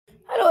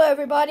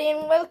everybody,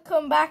 and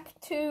welcome back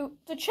to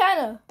the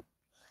channel.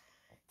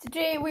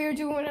 Today we are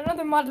doing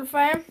another model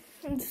farm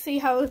and to see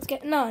how it's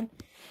getting on.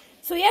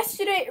 So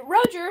yesterday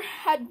Roger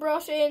had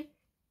brought in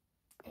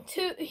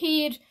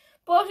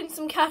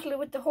some cattle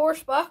with the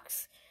horse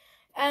box,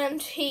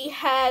 and he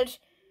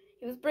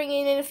was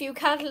bringing in a few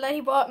cattle that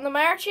he bought in the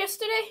March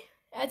yesterday,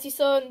 as you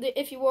saw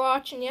if you were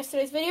watching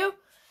yesterday's video.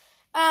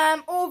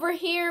 Over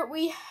here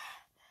we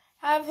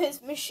have a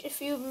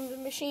few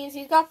machines.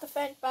 He's got the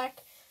fence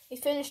back. He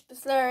finished the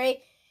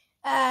slurry.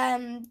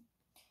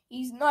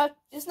 He's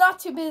not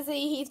too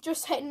busy. He's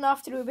just heading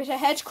off to do a bit of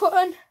hedge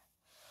cutting.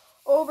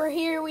 Over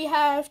here we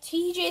have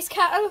TJ's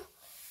cattle.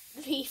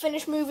 He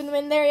finished moving them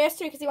in there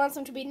yesterday because he wants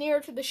them to be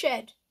nearer to the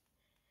shed.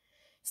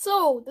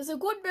 So there's a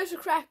good bit of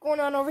crack going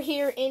on over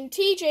here in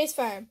TJ's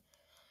farm.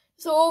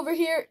 So over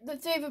here, the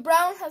David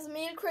Brown has a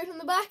meal crate on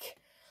the back.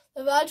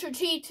 The Valtra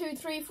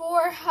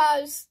T234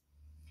 has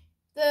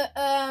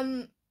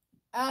the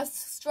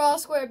straw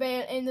square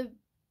bale in the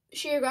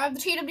shear grab. The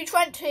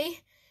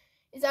TW20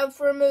 is out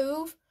for a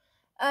move,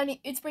 and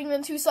it's bringing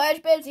in two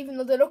side bales, even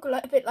though they look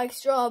a bit like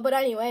straw. But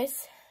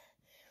anyways,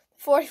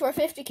 the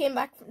 4450 came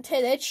back from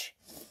tillage.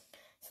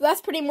 So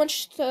that's pretty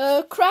much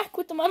the crack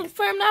with the model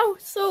farm now.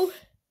 So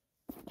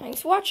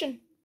thanks for watching.